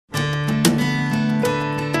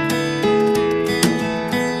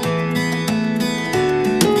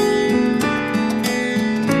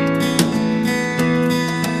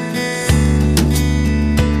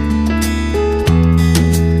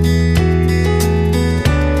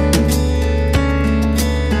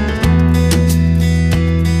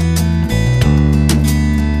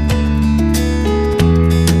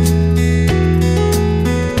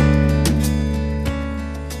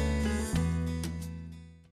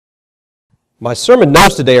My sermon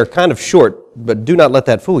notes today are kind of short, but do not let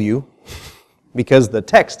that fool you, because the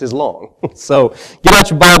text is long. So get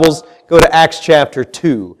out your Bibles, go to Acts chapter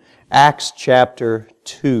 2. Acts chapter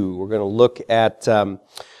 2. We're going to look at,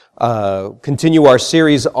 continue our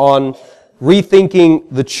series on rethinking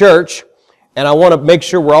the church. And I want to make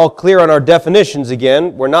sure we're all clear on our definitions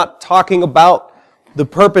again. We're not talking about the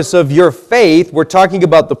purpose of your faith. We're talking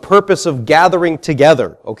about the purpose of gathering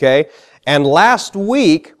together, okay? And last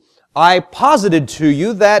week, I posited to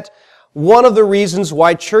you that one of the reasons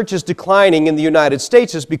why church is declining in the United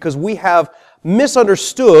States is because we have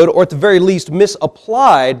misunderstood, or at the very least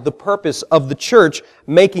misapplied, the purpose of the church,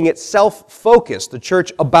 making it self-focused, the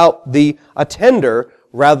church about the attender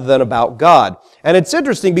rather than about God. And it's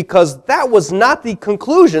interesting because that was not the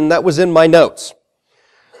conclusion that was in my notes.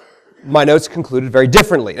 My notes concluded very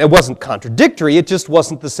differently. It wasn't contradictory, it just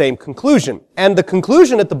wasn't the same conclusion. And the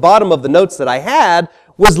conclusion at the bottom of the notes that I had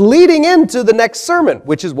was leading into the next sermon,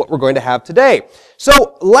 which is what we're going to have today.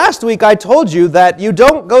 So last week I told you that you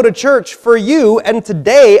don't go to church for you, and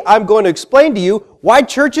today I'm going to explain to you why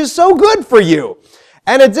church is so good for you.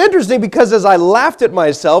 And it's interesting because as I laughed at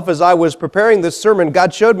myself as I was preparing this sermon,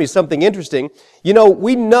 God showed me something interesting. You know,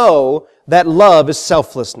 we know that love is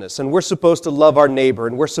selflessness, and we're supposed to love our neighbor,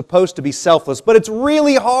 and we're supposed to be selfless. But it's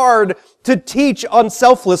really hard to teach on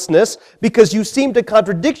selflessness because you seem to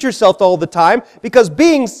contradict yourself all the time, because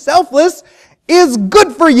being selfless is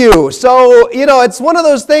good for you. So, you know, it's one of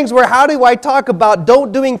those things where how do I talk about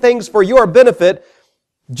don't doing things for your benefit?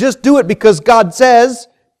 Just do it because God says,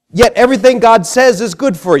 yet everything God says is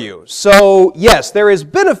good for you. So, yes, there is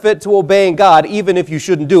benefit to obeying God, even if you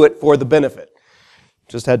shouldn't do it for the benefit.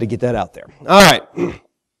 Just had to get that out there. All right.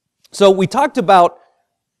 So we talked about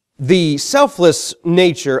the selfless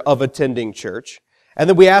nature of attending church. And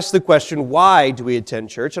then we asked the question, why do we attend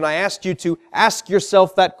church? And I asked you to ask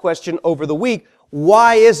yourself that question over the week.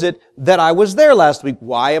 Why is it that I was there last week?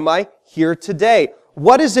 Why am I here today?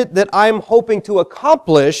 What is it that I'm hoping to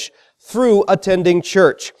accomplish through attending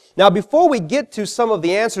church? Now, before we get to some of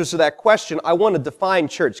the answers to that question, I want to define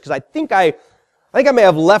church, because I think I may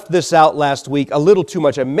have left this out last week a little too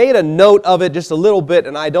much. I made a note of it just a little bit,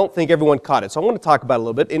 and I don't think everyone caught it. So I want to talk about it a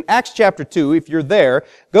little bit. In Acts chapter 2, if you're there,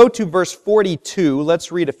 go to verse 42.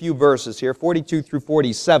 Let's read a few verses here, 42 through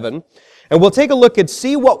 47. And we'll take a look and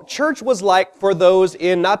see what church was like for those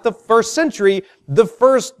in not the first century, the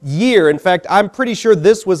first year. In fact, I'm pretty sure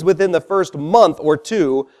this was within the first month or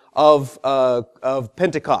two of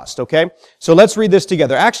Pentecost, okay? So let's read this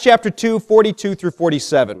together. Acts chapter 2, 42 through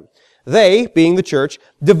 47. They, being the church,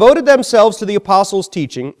 devoted themselves to the apostles'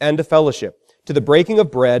 teaching and to fellowship, to the breaking of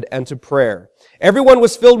bread and to prayer. Everyone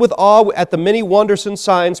was filled with awe at the many wonders and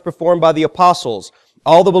signs performed by the apostles.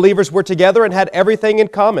 All the believers were together and had everything in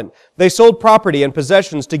common. They sold property and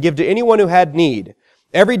possessions to give to anyone who had need.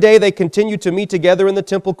 Every day they continued to meet together in the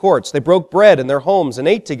temple courts. They broke bread in their homes and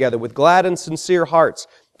ate together with glad and sincere hearts,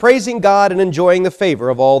 praising God and enjoying the favor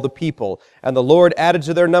of all the people. And the Lord added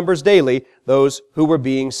to their numbers daily those who were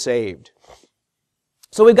being saved.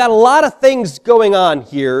 So we've got a lot of things going on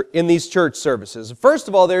here in these church services. First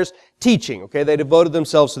of all, there's teaching, okay? They devoted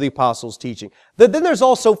themselves to the apostles' teaching. Then there's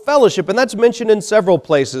also fellowship, and that's mentioned in several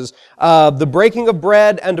places. The breaking of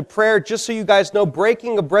bread and to prayer, just so you guys know,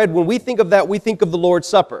 breaking of bread, when we think of that, we think of the Lord's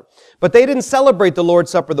Supper. But they didn't celebrate the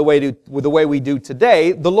Lord's Supper the way we do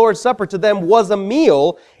today. The Lord's Supper to them was a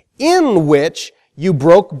meal in which you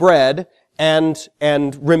broke bread and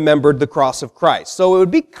remembered the cross of Christ. So it would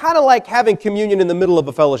be kind of like having communion in the middle of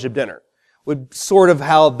a fellowship dinner. Would sort of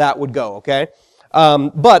how that would go, okay?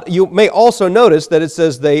 But you may also notice that it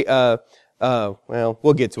says they, well,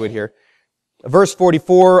 we'll get to it here. Verse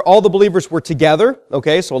 44, all the believers were together,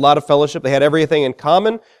 okay? So a lot of fellowship. They had everything in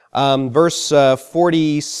common. Verse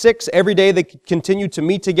 46, every day they continued to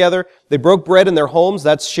meet together. They broke bread in their homes.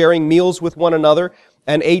 That's sharing meals with one another,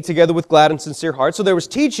 and ate together with glad and sincere hearts. So there was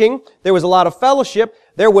teaching, there was a lot of fellowship,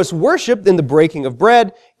 there was worship in the breaking of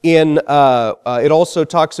bread. It also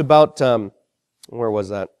talks about, where was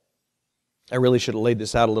that? I really should have laid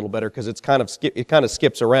this out a little better because it kind of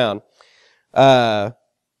skips around.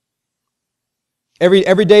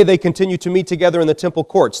 Every day they continue to meet together in the temple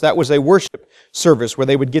courts. That was a worship service where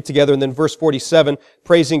they would get together. And then verse 47,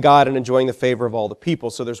 praising God and enjoying the favor of all the people.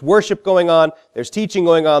 So there's worship going on, there's teaching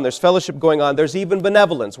going on, there's fellowship going on, there's even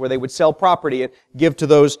benevolence where they would sell property and give to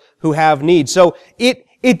those who have need. So it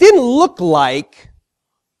didn't look like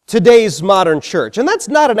today's modern church. And that's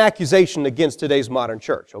not an accusation against today's modern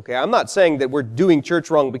church, okay? I'm not saying that we're doing church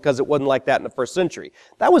wrong because it wasn't like that in the first century.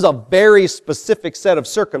 That was a very specific set of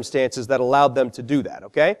circumstances that allowed them to do that,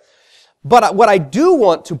 okay? But what I do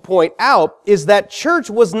want to point out is that church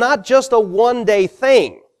was not just a one-day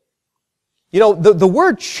thing. You know, the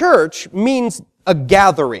word church means a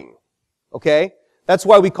gathering, okay? That's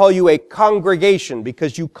why we call you a congregation,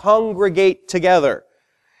 because you congregate together.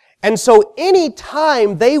 And so any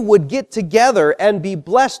time they would get together and be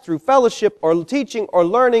blessed through fellowship or teaching or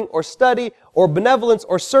learning or study or benevolence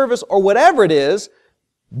or service or whatever it is,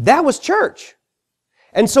 that was church.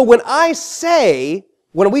 And so when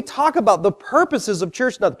we talk about the purposes of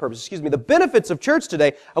church, the benefits of church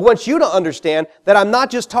today, I want you to understand that I'm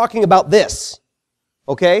not just talking about this.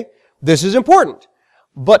 Okay? This is important.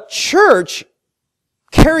 But church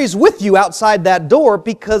carries with you outside that door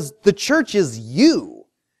because the church is you.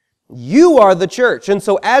 You are the church. And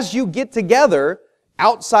so as you get together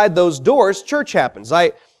outside those doors, church happens.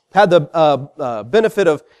 I had the benefit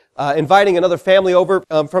of inviting another family over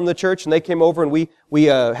from the church, and they came over and we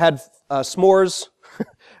had s'mores.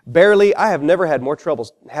 Barely. I have never had more trouble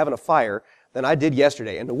having a fire than I did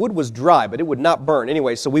yesterday. And the wood was dry, but it would not burn.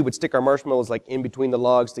 Anyway, so we would stick our marshmallows like in between the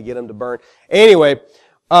logs to get them to burn. Anyway,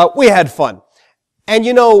 we had fun. And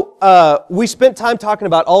you know, we spent time talking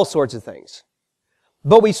about all sorts of things.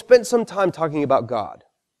 But we spent some time talking about God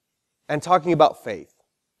and talking about faith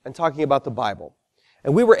and talking about the Bible.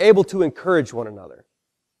 And we were able to encourage one another.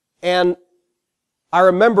 And I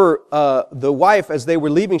remember the wife, as they were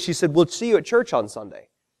leaving, she said, "We'll see you at church on Sunday."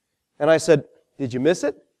 And I said, "Did you miss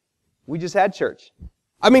it? We just had church."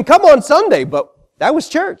 I mean, come on Sunday, but that was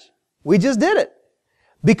church. We just did it.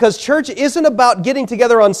 Because church isn't about getting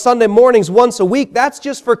together on Sunday mornings once a week. That's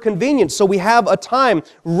just for convenience. So we have a time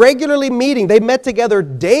regularly meeting. They met together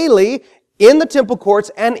daily in the temple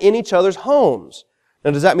courts and in each other's homes.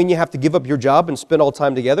 Now, does that mean you have to give up your job and spend all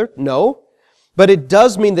time together? No. But it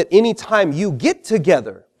does mean that any time you get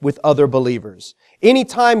together with other believers, any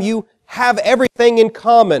time you have everything in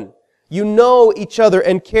common, you know each other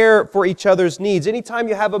and care for each other's needs, anytime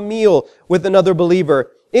you have a meal with another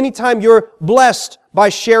believer, anytime you're blessed by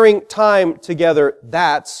sharing time together,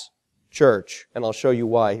 that's church. And I'll show you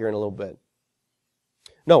why here in a little bit.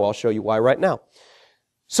 No, I'll show you why right now.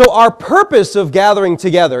 So our purpose of gathering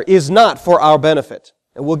together is not for our benefit.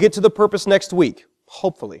 And we'll get to the purpose next week,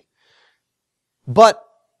 hopefully. But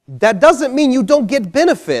that doesn't mean you don't get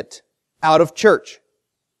benefit out of church.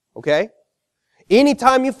 Okay?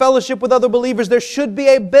 Anytime you fellowship with other believers, there should be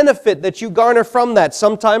a benefit that you garner from that.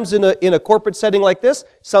 Sometimes in a corporate setting like this,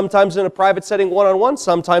 sometimes in a private setting one-on-one,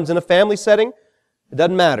 sometimes in a family setting. It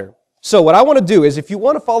doesn't matter. So what I want to do is, if you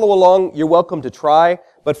want to follow along, you're welcome to try.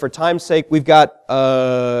 But for time's sake, we've got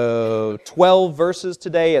 12 verses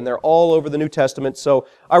today, and they're all over the New Testament. So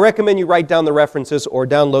I recommend you write down the references or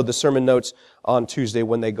download the sermon notes on Tuesday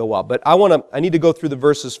when they go up. But I need to go through the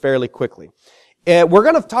verses fairly quickly. And we're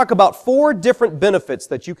going to talk about 4 different benefits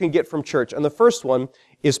that you can get from church. And the first one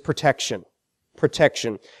is protection.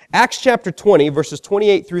 Protection. Acts chapter 20, verses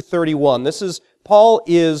 28 through 31. Paul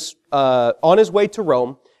is on his way to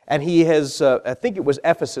Rome, and he has, I think it was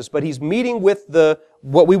Ephesus, but he's meeting with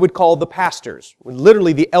what we would call the pastors,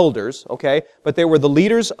 literally the elders, okay? But they were the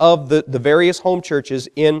leaders of the various home churches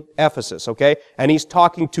in Ephesus, okay? And he's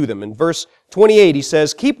talking to them. In verse 28, he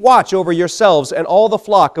says, "Keep watch over yourselves and all the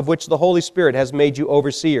flock of which the Holy Spirit has made you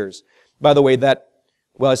overseers." By the way, it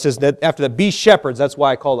says that after that, "Be shepherds." That's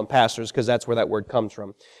why I call them pastors, because that's where that word comes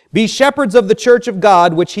from. "Be shepherds of the church of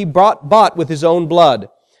God, which he bought with his own blood.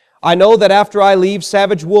 I know that after I leave,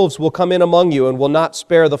 savage wolves will come in among you and will not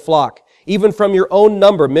spare the flock. Even from your own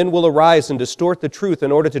number, men will arise and distort the truth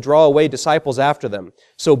in order to draw away disciples after them.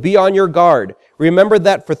 So be on your guard. Remember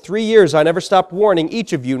that for 3 years I never stopped warning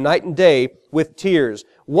each of you night and day with tears."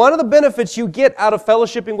 One of the benefits you get out of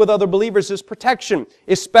fellowshipping with other believers is protection,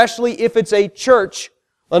 especially if it's a church,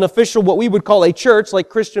 an official, what we would call a church, like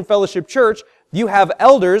Christian Fellowship Church. You have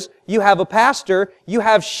elders, you have a pastor, you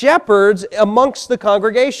have shepherds amongst the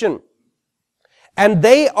congregation. And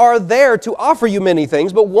they are there to offer you many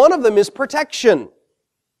things, but one of them is protection.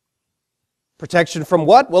 Protection from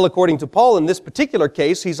what? Well, according to Paul, in this particular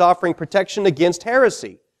case, he's offering protection against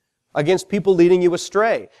heresy, against people leading you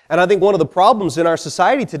astray. And I think one of the problems in our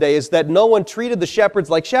society today is that no one treated the shepherds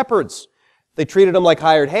like shepherds. They treated them like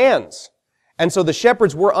hired hands. And so the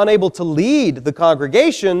shepherds were unable to lead the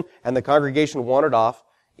congregation, and the congregation wandered off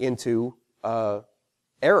into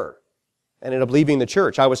error. Ended up leaving the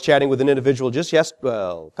church. I was chatting with an individual just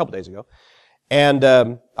a couple days ago, and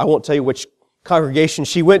I won't tell you which congregation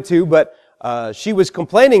she went to, but she was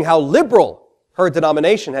complaining how liberal her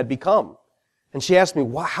denomination had become. And she asked me,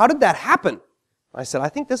 how did that happen? I said, I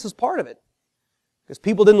think this is part of it. because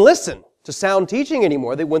people didn't listen to sound teaching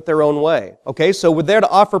anymore. They went their own way. Okay, so we're there to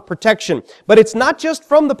offer protection. But it's not just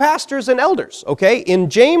from the pastors and elders. Okay, in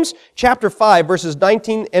James chapter 5, verses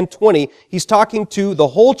 19 and 20, he's talking to the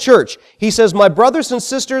whole church. He says, "My brothers and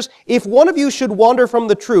sisters, if one of you should wander from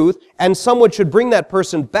the truth, and someone should bring that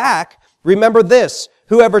person back, remember this,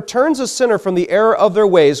 whoever turns a sinner from the error of their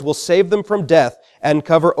ways will save them from death and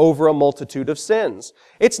cover over a multitude of sins."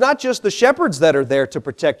 It's not just the shepherds that are there to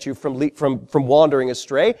protect you from wandering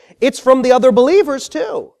astray. It's from the other believers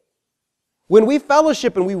too. When we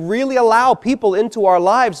fellowship and we really allow people into our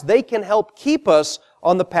lives, they can help keep us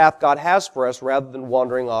on the path God has for us rather than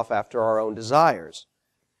wandering off after our own desires.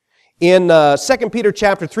 In 2 Peter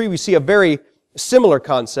chapter 3, we see a very similar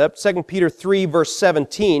concept. 2 Peter 3, verse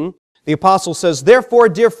 17. The apostle says, "Therefore,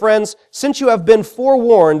 dear friends, since you have been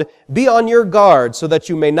forewarned, be on your guard so that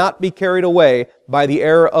you may not be carried away by the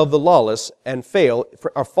error of the lawless and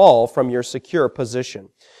fall from your secure position."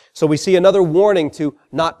 So we see another warning to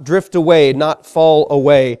not drift away, not fall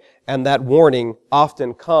away, and that warning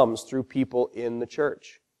often comes through people in the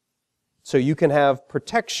church. So you can have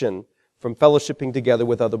protection from fellowshipping together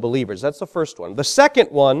with other believers. That's the first one. The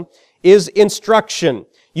second one is instruction.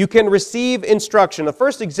 You can receive instruction. The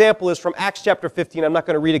first example is from Acts chapter 15. I'm not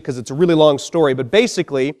going to read it because it's a really long story, but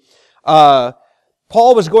basically, Paul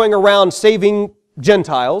was going around saving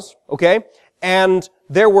Gentiles, okay? And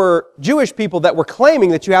there were Jewish people that were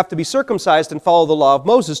claiming that you have to be circumcised and follow the law of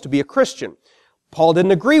Moses to be a Christian. Paul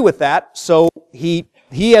didn't agree with that, so he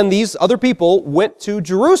and these other people went to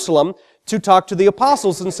Jerusalem to talk to the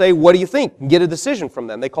apostles and say, "What do you think?" and get a decision from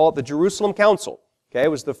them. They call it the Jerusalem Council. Okay,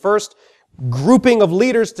 it was the first grouping of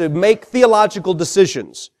leaders to make theological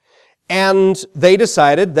decisions. And they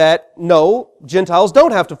decided that, no, Gentiles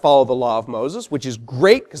don't have to follow the law of Moses, which is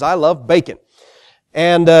great because I love bacon.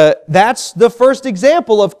 And that's the first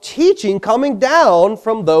example of teaching coming down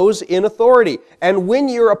from those in authority. And when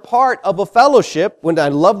you're a part of a fellowship, when I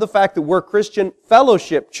love the fact that we're Christian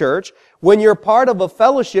Fellowship Church, when you're part of a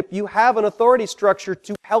fellowship, you have an authority structure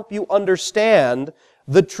to help you understand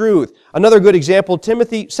the truth. Another good example, 2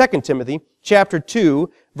 Timothy chapter 2,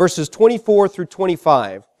 verses 24 through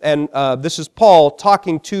 25. And this is Paul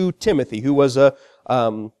talking to Timothy, who was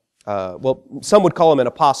some would call him an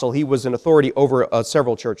apostle. He was an authority over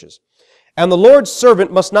several churches. "And the Lord's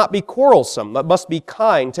servant must not be quarrelsome, but must be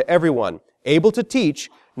kind to everyone, able to teach,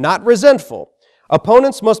 not resentful.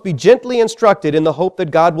 Opponents must be gently instructed in the hope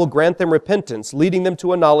that God will grant them repentance, leading them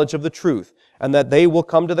to a knowledge of the truth, and that they will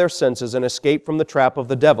come to their senses and escape from the trap of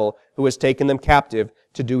the devil who has taken them captive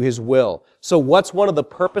to do his will." So what's one of the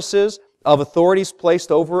purposes of authorities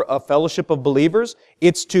placed over a fellowship of believers?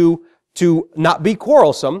 It's to not be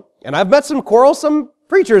quarrelsome. And I've met some quarrelsome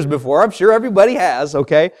preachers before. I'm sure everybody has,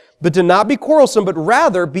 okay? But to not be quarrelsome, but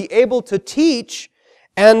rather be able to teach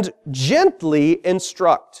and gently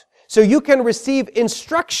instruct. So you can receive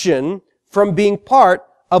instruction from being part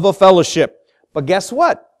of a fellowship. But guess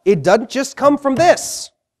what? It doesn't just come from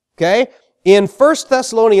this, okay? In 1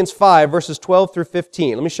 Thessalonians 5, verses 12 through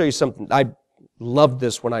 15, let me show you something. I loved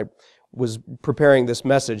this when I was preparing this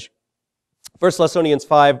message. 1 Thessalonians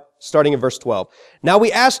 5, starting in verse 12. "Now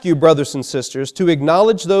we ask you, brothers and sisters, to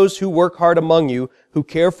acknowledge those who work hard among you, who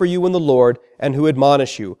care for you in the Lord, and who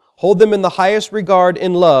admonish you. Hold them in the highest regard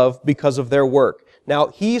in love because of their work." Now,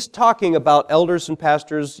 he's talking about elders and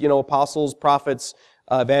pastors, apostles, prophets,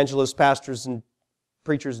 evangelists, pastors, and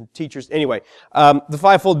preachers and teachers. Anyway, the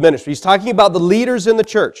fivefold ministry. He's talking about the leaders in the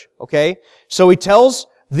church, okay? So he tells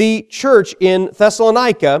the church in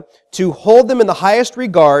Thessalonica to hold them in the highest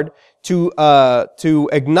regard, to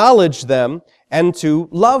acknowledge them, and to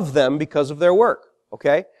love them because of their work,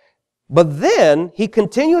 okay? But then he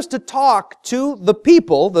continues to talk to the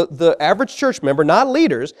people, the average church member, not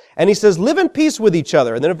leaders, and he says, "Live in peace with each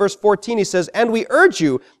other." And then in verse 14 he says, "And we urge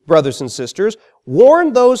you, brothers and sisters,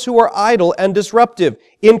 warn those who are idle and disruptive,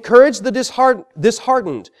 encourage the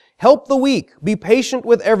disheartened, help the weak, be patient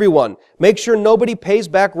with everyone, make sure nobody pays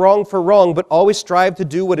back wrong for wrong, but always strive to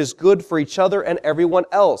do what is good for each other and everyone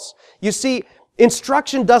else." You see,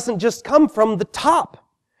 instruction doesn't just come from the top.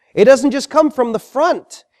 It doesn't just come from the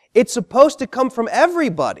front. It's supposed to come from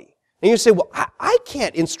everybody. And you say, "Well, I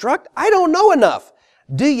can't instruct. I don't know enough."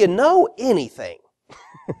 Do you know anything?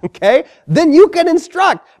 Okay? Then you can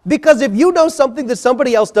instruct. Because if you know something that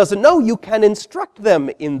somebody else doesn't know, you can instruct them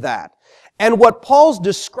in that. And what Paul's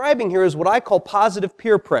describing here is what I call positive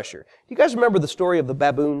peer pressure. Do you guys remember the story of the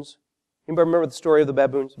baboons? Anybody remember the story of the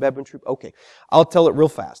baboons? Baboon troop? Okay. I'll tell it real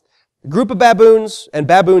fast. A group of baboons, and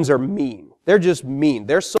baboons are mean. They're just mean.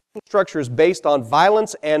 Their social structure is based on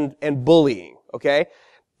violence and bullying, okay?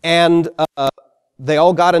 And they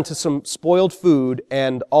all got into some spoiled food,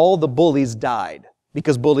 and all the bullies died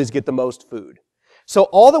because bullies get the most food. So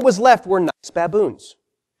all that was left were nice baboons.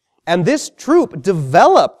 And this troop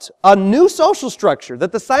developed a new social structure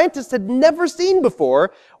that the scientists had never seen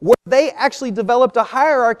before, where they actually developed a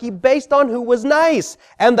hierarchy based on who was nice.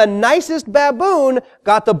 And the nicest baboon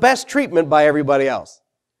got the best treatment by everybody else.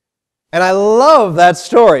 And I love that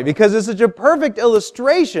story because it's such a perfect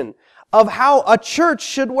illustration of how a church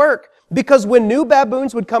should work. Because when new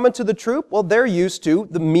baboons would come into the troop, well, they're used to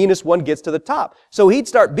the meanest one gets to the top. So he'd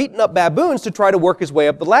start beating up baboons to try to work his way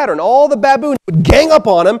up the ladder. And all the baboons would gang up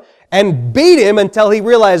on him and beat him until he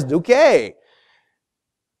realized, okay,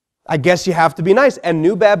 I guess you have to be nice. And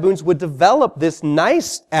new baboons would develop this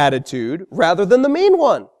nice attitude rather than the mean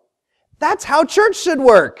one. That's how church should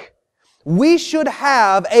work. We should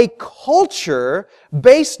have a culture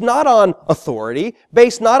based not on authority,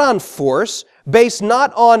 based not on force, based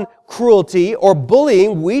not on cruelty or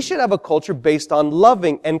bullying. We should have a culture based on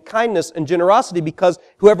loving and kindness and generosity, because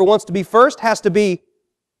whoever wants to be first has to be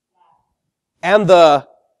and the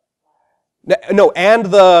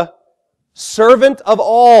servant of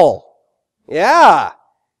all. Yeah.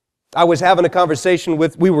 I was having a conversation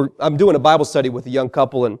I'm doing a Bible study with a young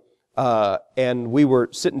couple, and we were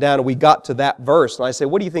sitting down and we got to that verse, and I said,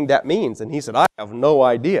 what do you think that means? And he said, I have no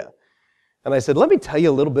idea. And I said, let me tell you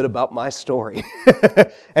a little bit about my story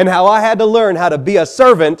and how I had to learn how to be a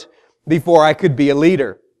servant before I could be a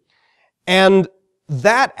leader. And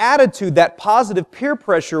that attitude, that positive peer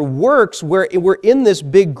pressure works where we're in this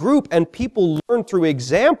big group and people learn through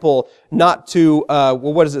example not to,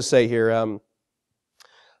 what does it say here?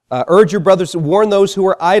 Urge your brothers to warn those who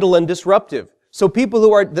are idle and disruptive. So people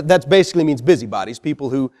who are, that basically means busybodies, people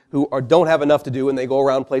who don't have enough to do and they go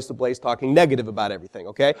around place to place talking negative about everything,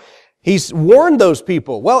 okay? He's warned those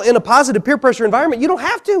people. Well, in a positive peer pressure environment, you don't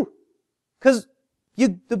have to. Because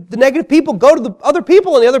the negative people go to the other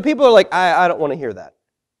people, and the other people are like, I don't want to hear that.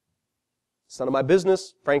 It's none of my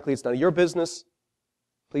business. Frankly, it's none of your business.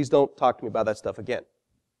 Please don't talk to me about that stuff again.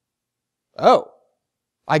 Oh,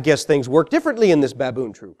 I guess things work differently in this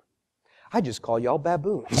baboon troop. I just call y'all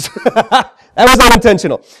baboons. That was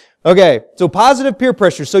unintentional. Okay, so positive peer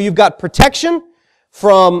pressure. So you've got protection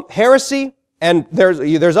from heresy, and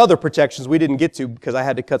there's other protections we didn't get to because I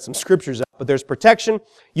had to cut some scriptures out, but there's protection.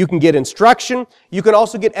 You can get instruction. You can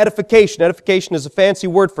also get edification. Edification is a fancy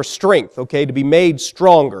word for strength, okay, to be made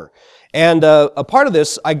stronger. And a part of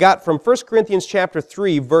this I got from 1 Corinthians chapter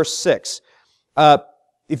 3, verse 6.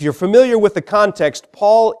 If you're familiar with the context,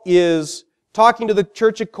 Paul is talking to the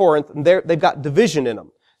church at Corinth, and they've got division in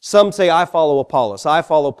them. Some say, I follow Apollos, I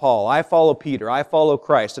follow Paul, I follow Peter, I follow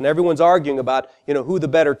Christ. And everyone's arguing about, who the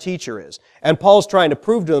better teacher is. And Paul's trying to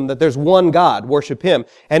prove to them that there's one God, worship Him.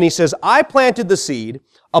 And he says, I planted the seed,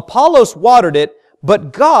 Apollos watered it,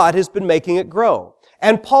 but God has been making it grow.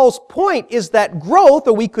 And Paul's point is that growth,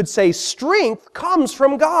 or we could say strength, comes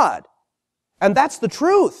from God. And that's the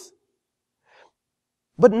truth.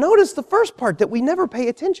 But notice the first part that we never pay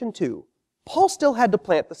attention to. Paul still had to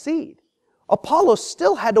plant the seed. Apollos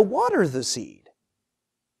still had to water the seed.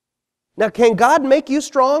 Now, can God make you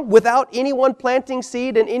strong without anyone planting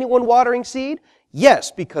seed and anyone watering seed?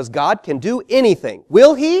 Yes, because God can do anything.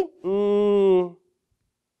 Will He?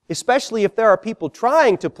 Especially if there are people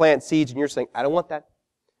trying to plant seeds and you're saying, I don't want that.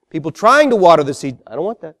 People trying to water the seed, I don't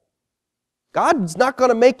want that. God's not going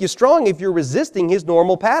to make you strong if you're resisting His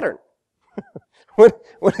normal pattern.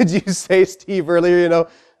 What did you say, Steve, earlier?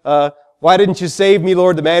 Why didn't you save me,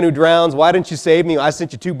 Lord, the man who drowns? Why didn't you save me? I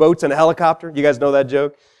sent you 2 boats and a helicopter. You guys know that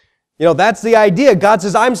joke? That's the idea. God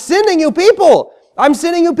says, I'm sending you people. I'm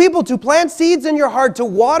sending you people to plant seeds in your heart, to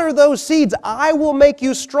water those seeds. I will make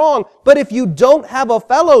you strong. But if you don't have a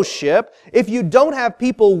fellowship, if you don't have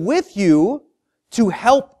people with you to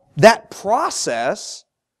help that process,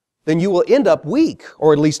 then you will end up weak,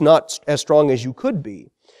 or at least not as strong as you could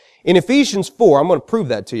be. In Ephesians 4, I'm going to prove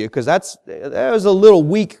that to you, because that was a little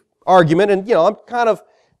weak argument, and I'm kind of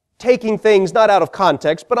taking things not out of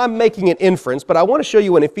context, but I'm making an inference. But I want to show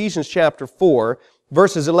you in Ephesians chapter 4,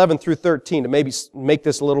 verses 11 through 13, to maybe make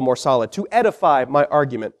this a little more solid, to edify my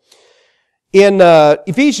argument. In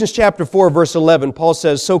Ephesians chapter 4, verse 11, Paul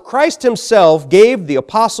says, So Christ Himself gave the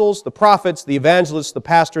apostles, the prophets, the evangelists, the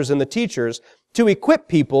pastors, and the teachers to equip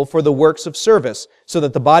people for the works of service, so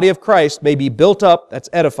that the body of Christ may be built up, that's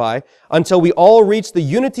edify, until we all reach the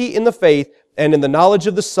unity in the faith and in the knowledge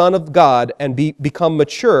of the Son of God, and become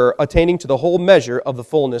mature, attaining to the whole measure of the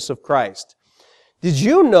fullness of Christ. Did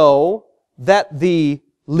you know that the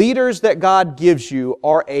leaders that God gives you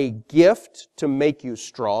are a gift to make you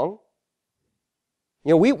strong?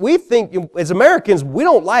 We think, as Americans, we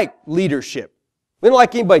don't like leadership. We don't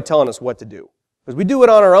like anybody telling us what to do, because we do it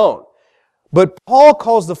on our own. But Paul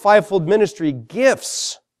calls the fivefold ministry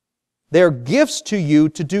gifts. They're gifts to you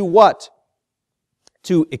to do what?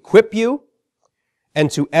 To equip you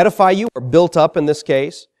and to edify you, or built up in this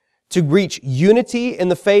case, to reach unity in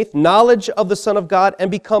the faith, knowledge of the Son of God, and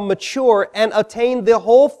become mature and attain the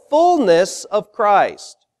whole fullness of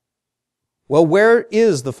Christ. Well, where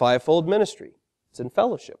is the fivefold ministry? It's in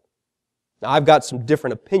fellowship. Now, I've got some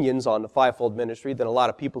different opinions on the fivefold ministry than a lot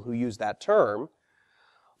of people who use that term.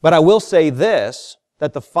 But I will say this,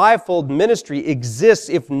 that the fivefold ministry exists,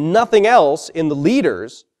 if nothing else, in the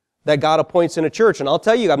leaders that God appoints in a church. And I'll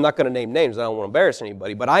tell you, I'm not going to name names, I don't want to embarrass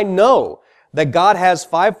anybody, but I know that God has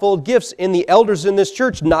fivefold gifts in the elders in this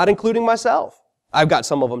church, not including myself. I've got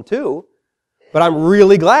some of them too. But I'm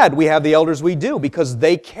really glad we have the elders we do, because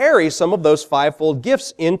they carry some of those fivefold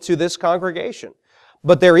gifts into this congregation.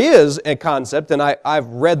 But there is a concept, and I've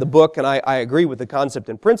read the book and I agree with the concept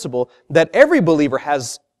and principle, that every believer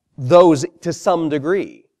has those to some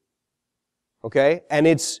degree. Okay? And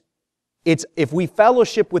it's if we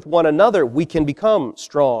fellowship with one another, we can become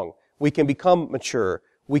strong. We can become mature.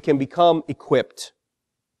 We can become equipped.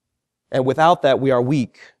 And without that, we are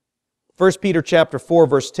weak. 1 Peter chapter 4,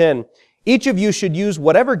 verse 10, each of you should use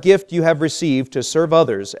whatever gift you have received to serve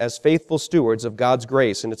others as faithful stewards of God's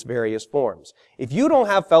grace in its various forms. If you don't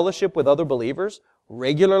have fellowship with other believers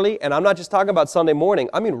regularly, and I'm not just talking about Sunday morning,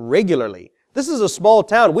 I mean regularly. This is a small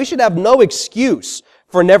town. We should have no excuse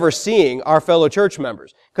for never seeing our fellow church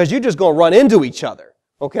members, because you're just going to run into each other,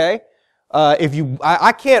 okay?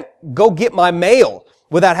 I can't go get my mail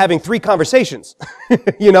without having 3 conversations,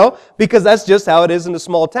 because that's just how it is in a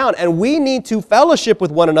small town. And we need to fellowship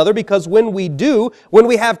with one another, because when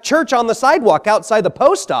we have church on the sidewalk outside the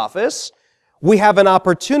post office, we have an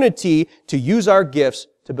opportunity to use our gifts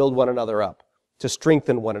to build one another up, to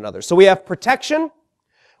strengthen one another. So we have protection,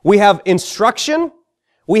 we have instruction,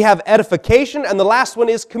 we have edification, and the last one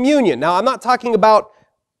is communion. Now, I'm not talking about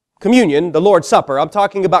communion, the Lord's Supper. I'm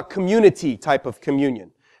talking about community type of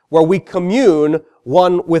communion, where we commune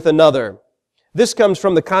one with another. This comes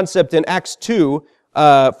from the concept in Acts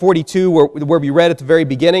 2:42, where we read at the very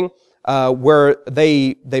beginning, where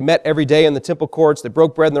they met every day in the temple courts, they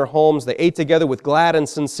broke bread in their homes, they ate together with glad and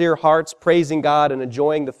sincere hearts, praising God and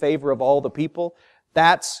enjoying the favor of all the people.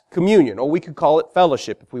 That's communion, or we could call it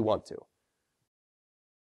fellowship if we want to.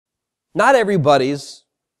 Not everybody's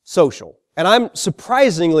social, and I'm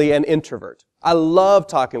surprisingly an introvert. I love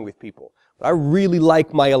talking with people. I really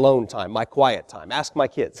like my alone time, my quiet time. Ask my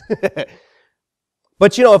kids.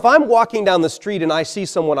 But if I'm walking down the street and I see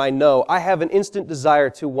someone I know, I have an instant desire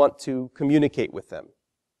to want to communicate with them.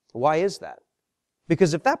 Why is that?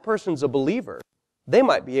 Because if that person's a believer, they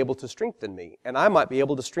might be able to strengthen me, and I might be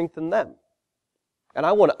able to strengthen them. And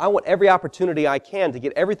I want every opportunity I can to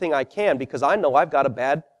get everything I can, because I know I've got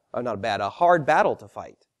a hard battle to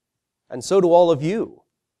fight. And so do all of you.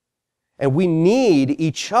 And we need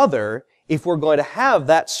each other if we're going to have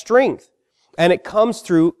that strength. And it comes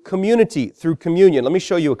through community, through communion. Let me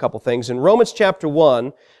show you a couple things. In Romans chapter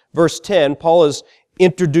 1, verse 10, Paul is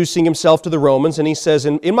introducing himself to the Romans, and he says,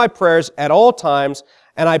 in my prayers at all times,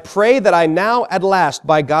 and I pray that I now at last,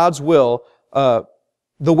 by God's will,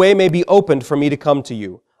 the way may be opened for me to come to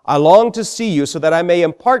you. I long to see you so that I may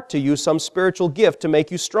impart to you some spiritual gift to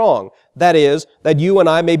make you strong. That is, that you and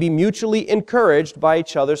I may be mutually encouraged by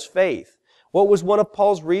each other's faith. What was one of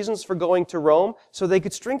Paul's reasons for going to Rome? So they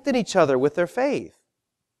could strengthen each other with their faith.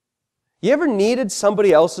 You ever needed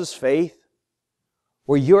somebody else's faith?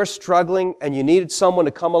 Where you're struggling and you needed someone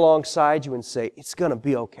to come alongside you and say, it's going to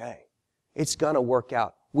be okay. It's going to work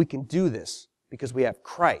out. We can do this because we have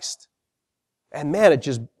Christ. And man, it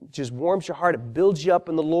just warms your heart. It builds you up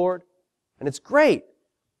in the Lord. And it's great.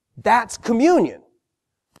 That's communion.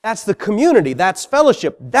 That's the community. That's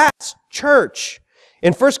fellowship. That's church.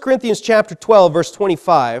 In 1 Corinthians chapter 12, verse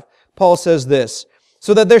 25, Paul says this,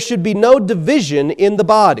 so that there should be no division in the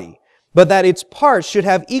body, but that its parts should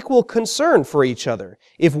have equal concern for each other.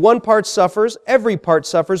 If one part suffers, every part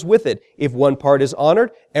suffers with it. If one part is honored,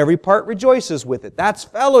 every part rejoices with it. That's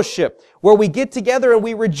fellowship, where we get together and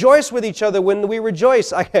we rejoice with each other when we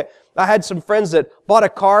rejoice. I had some friends that bought a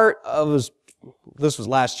car, this was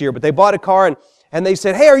last year, but they bought a car and they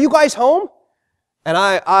said, hey, are you guys home? And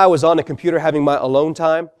I was on the computer having my alone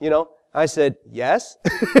time, I said, yes.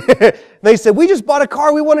 They said, we just bought a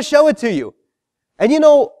car, we want to show it to you. And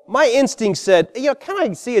my instinct said, can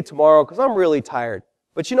I see it tomorrow? Because I'm really tired.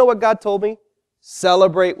 But you know what God told me?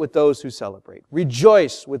 Celebrate with those who celebrate.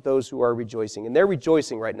 Rejoice with those who are rejoicing. And they're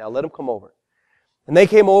rejoicing right now. Let them come over. And they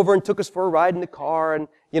came over and took us for a ride in the car. And,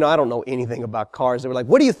 I don't know anything about cars. They were like,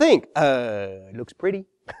 what do you think? It looks pretty.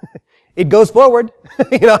 It goes forward.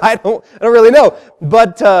 I don't really know.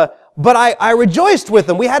 But I rejoiced with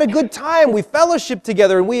them. We had a good time. We fellowshiped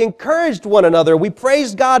together and we encouraged one another. We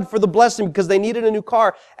praised God for the blessing because they needed a new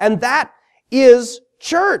car. And that is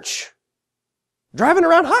church. Driving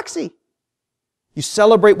around Hoxie. You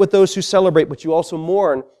celebrate with those who celebrate, but you also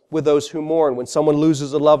mourn with those who mourn. When someone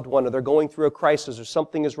loses a loved one or they're going through a crisis or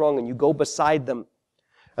something is wrong and you go beside them.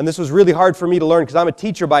 And this was really hard for me to learn because I'm a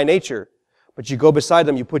teacher by nature. But you go beside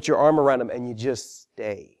them, you put your arm around them, and you just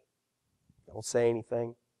stay. Don't say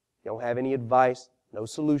anything. You don't have any advice, no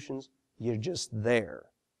solutions. You're just there.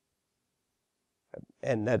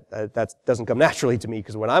 And that doesn't come naturally to me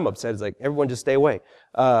because when I'm upset, it's like, everyone just stay away.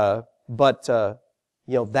 But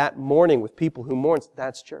that mourning with people who mourn,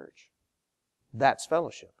 that's church. That's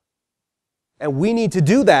fellowship. And we need to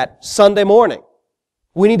do that Sunday morning.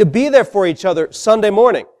 We need to be there for each other Sunday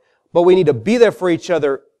morning. But we need to be there for each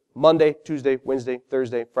other Monday, Tuesday, Wednesday,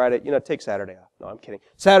 Thursday, Friday. Take Saturday off. No, I'm kidding.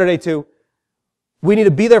 Saturday too. We need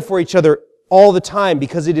to be there for each other all the time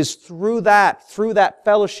because it is through that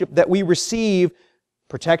fellowship that we receive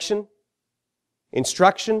protection,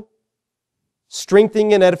 instruction,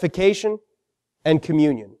 strengthening and edification, and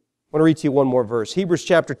communion. I want to read to you one more verse. Hebrews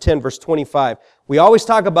chapter 10, verse 25. We always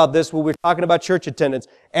talk about this when we're talking about church attendance.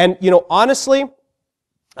 And, honestly,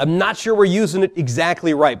 I'm not sure we're using it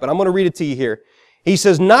exactly right, but I'm going to read it to you here. He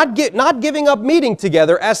says, not giving up meeting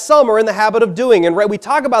together as some are in the habit of doing. And we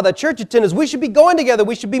talk about that church attendance. We should be going together.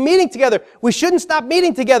 We should be meeting together. We shouldn't stop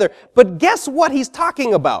meeting together. But guess what he's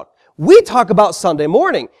talking about? We talk about Sunday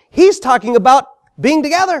morning. He's talking about being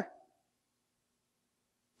together.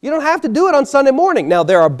 You don't have to do it on Sunday morning. Now,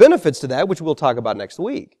 there are benefits to that, which we'll talk about next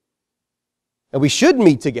week. And we should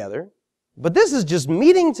meet together. But this is just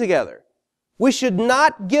meeting together. We should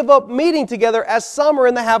not give up meeting together as some are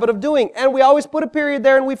in the habit of doing. And we always put a period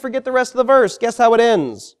there and we forget the rest of the verse. Guess how it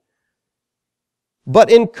ends?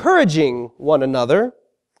 But encouraging one another,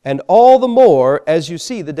 and all the more as you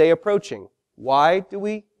see the day approaching. Why do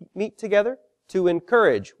we meet together? To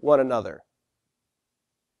encourage one another.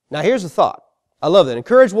 Now here's a thought. I love that.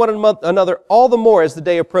 Encourage one another all the more as the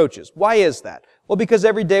day approaches. Why is that? Well, because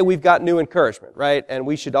every day we've got new encouragement, right? And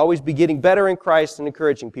we should always be getting better in Christ and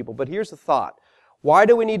encouraging people. But here's the thought. Why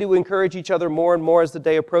do we need to encourage each other more and more as the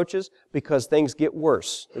day approaches? Because things get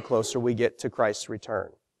worse the closer we get to Christ's return.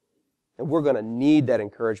 And we're going to need that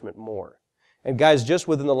encouragement more. And guys, just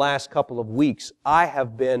within the last couple of weeks, I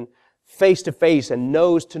have been face to face and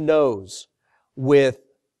nose to nose with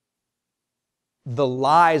the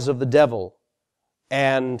lies of the devil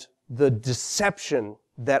and the deception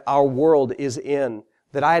that our world is in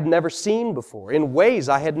that I had never seen before, in ways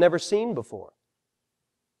I had never seen before.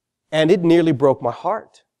 And it nearly broke my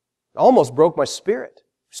heart. It almost broke my spirit.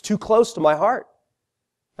 It was too close to my heart.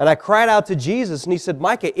 And I cried out to Jesus and He said,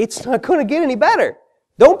 Micah, it's not going to get any better.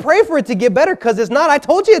 Don't pray for it to get better because it's not. I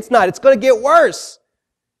told you it's not. It's going to get worse.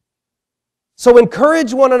 So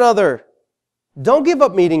encourage one another. Don't give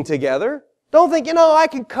up meeting together. Don't think, I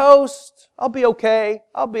can coast. I'll be okay.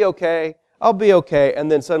 I'll be okay. I'll be okay.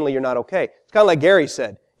 And then suddenly you're not okay. It's kind of like Gary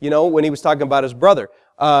said, when he was talking about his brother.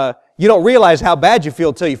 You don't realize how bad you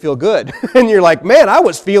feel till you feel good. And you're like, man, I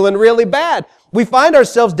was feeling really bad. We find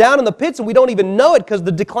ourselves down in the pits and we don't even know it because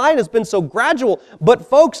the decline has been so gradual. But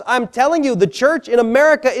folks, I'm telling you, the church in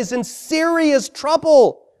America is in serious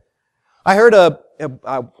trouble. I heard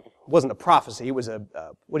wasn't a prophecy, it was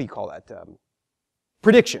what do you call that?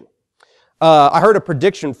 Prediction. I heard a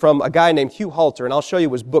prediction from a guy named Hugh Halter, and I'll show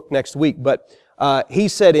you his book next week, but he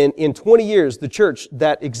said in 20 years, the church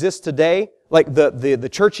that exists today, like the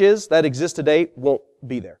churches that exist today, won't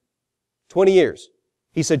be there. 20 years.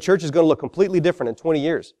 He said church is going to look completely different in 20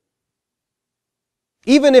 years.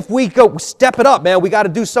 Even if we go step it up, man, we got to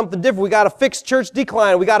do something different. We got to fix church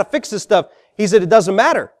decline. We got to fix this stuff. He said it doesn't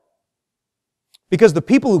matter. Because the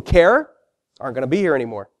people who care aren't going to be here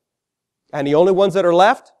anymore. And the only ones that are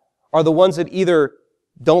left are the ones that either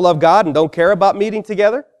don't love God and don't care about meeting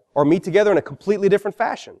together or meet together in a completely different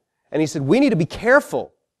fashion. And he said, we need to be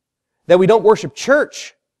careful that we don't worship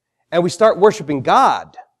church and we start worshiping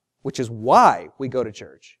God, which is why we go to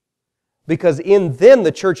church. Because in them,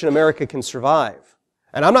 the church in America can survive.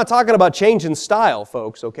 And I'm not talking about changing style,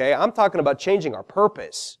 folks, okay? I'm talking about changing our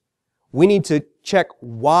purpose. We need to check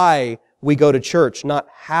why we go to church, not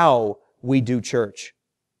how we do church.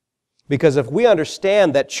 Because if we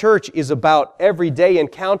understand that church is about everyday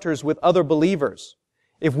encounters with other believers,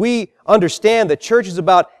 if we understand that church is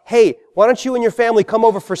about, hey, why don't you and your family come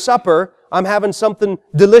over for supper? I'm having something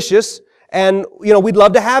delicious, and, we'd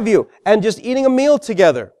love to have you, and just eating a meal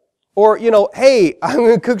together. Or, hey, I'm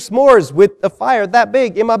going to cook s'mores with a fire that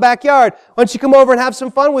big in my backyard. Why don't you come over and have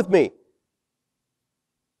some fun with me?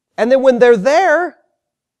 And then when they're there,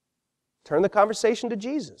 turn the conversation to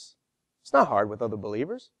Jesus. It's not hard with other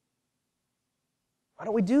believers. Why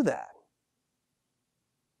don't we do that?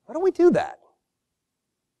 Why don't we do that?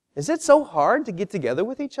 Is it so hard to get together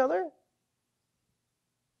with each other?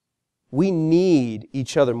 We need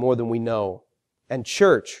each other more than we know. And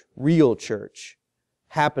church, real church,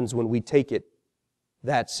 happens when we take it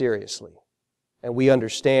that seriously. And we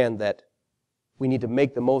understand that we need to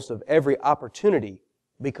make the most of every opportunity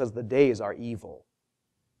because the days are evil.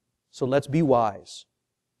 So let's be wise.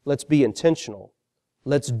 Let's be intentional.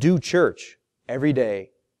 Let's do church every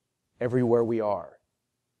day, everywhere we are.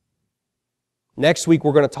 Next week,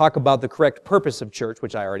 we're going to talk about the correct purpose of church,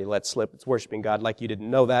 which I already let slip. It's worshiping God like you didn't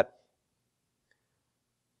know that.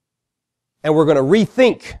 And we're going to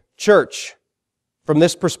rethink church from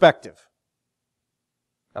this perspective.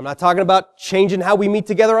 I'm not talking about changing how we meet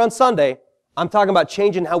together on Sunday. I'm talking about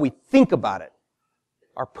changing how we think about it,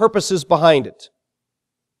 our purposes behind it.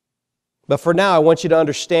 But for now, I want you to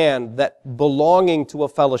understand that belonging to a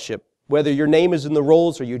fellowship, whether your name is in the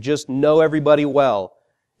rolls or you just know everybody well,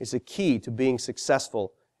 is a key to being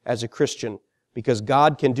successful as a Christian, because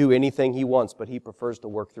God can do anything He wants, but He prefers to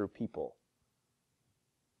work through people.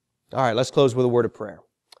 All right, let's close with a word of prayer.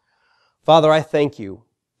 Father, I thank You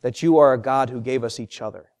that You are a God who gave us each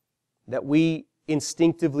other, that we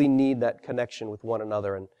instinctively need that connection with one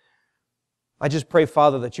another. And I just pray,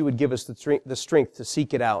 Father, that You would give us the strength to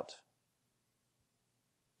seek it out,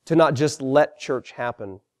 to not just let church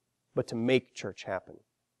happen, but to make church happen.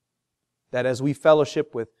 That as we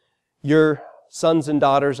fellowship with Your sons and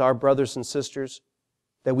daughters, our brothers and sisters,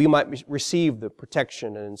 that we might receive the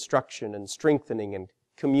protection and instruction and strengthening and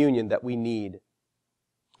communion that we need.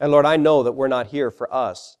 And Lord, I know that we're not here for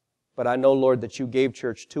us, but I know, Lord, that You gave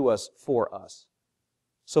church to us for us.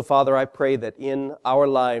 So, Father, I pray that in our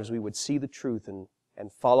lives we would see the truth and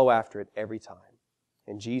follow after it every time.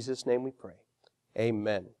 In Jesus' name we pray.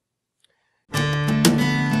 Amen.